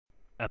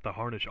At the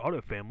Harnish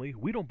Auto family,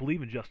 we don't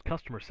believe in just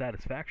customer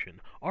satisfaction.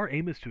 Our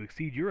aim is to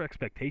exceed your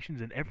expectations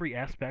in every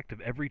aspect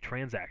of every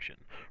transaction.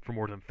 For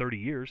more than 30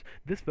 years,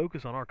 this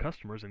focus on our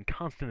customers and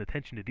constant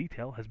attention to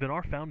detail has been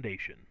our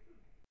foundation.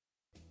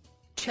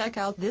 Check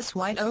out this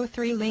white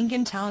 '03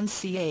 Lincoln Town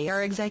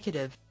Car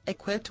Executive,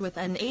 equipped with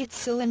an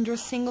 8-cylinder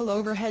single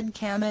overhead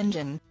cam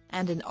engine,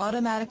 and an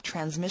automatic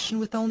transmission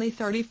with only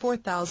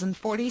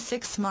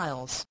 34,046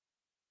 miles.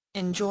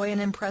 Enjoy an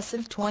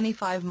impressive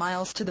 25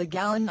 miles to the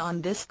gallon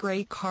on this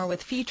great car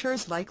with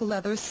features like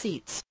leather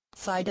seats,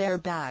 side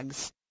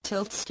airbags,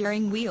 tilt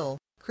steering wheel,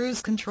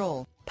 cruise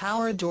control,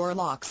 power door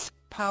locks,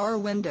 power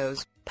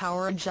windows,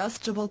 power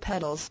adjustable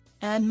pedals,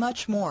 and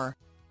much more.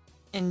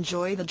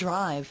 Enjoy the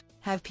drive,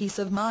 have peace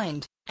of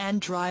mind, and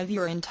drive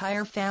your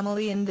entire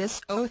family in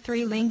this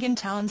 '03 Lincoln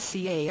Town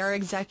Car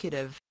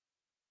Executive.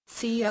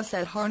 See us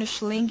at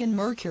Harnish Lincoln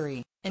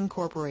Mercury,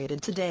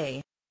 Incorporated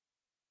today.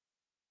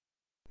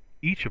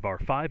 Each of our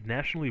 5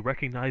 nationally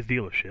recognized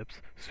dealerships,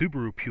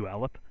 Subaru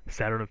Puyallup,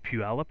 Saturn of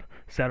Puyallup,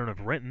 Saturn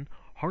of Renton,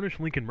 Harnish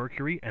Lincoln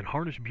Mercury, and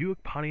Harnish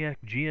Buick Pontiac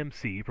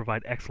GMC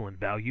provide excellent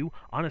value,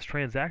 honest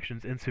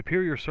transactions, and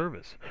superior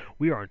service.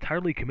 We are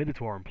entirely committed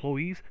to our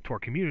employees, to our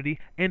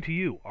community, and to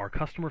you, our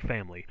customer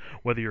family.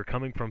 Whether you're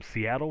coming from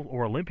Seattle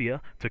or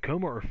Olympia,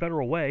 Tacoma or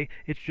Federal Way,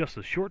 it's just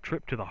a short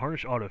trip to the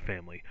Harnish Auto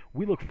family.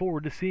 We look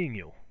forward to seeing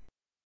you.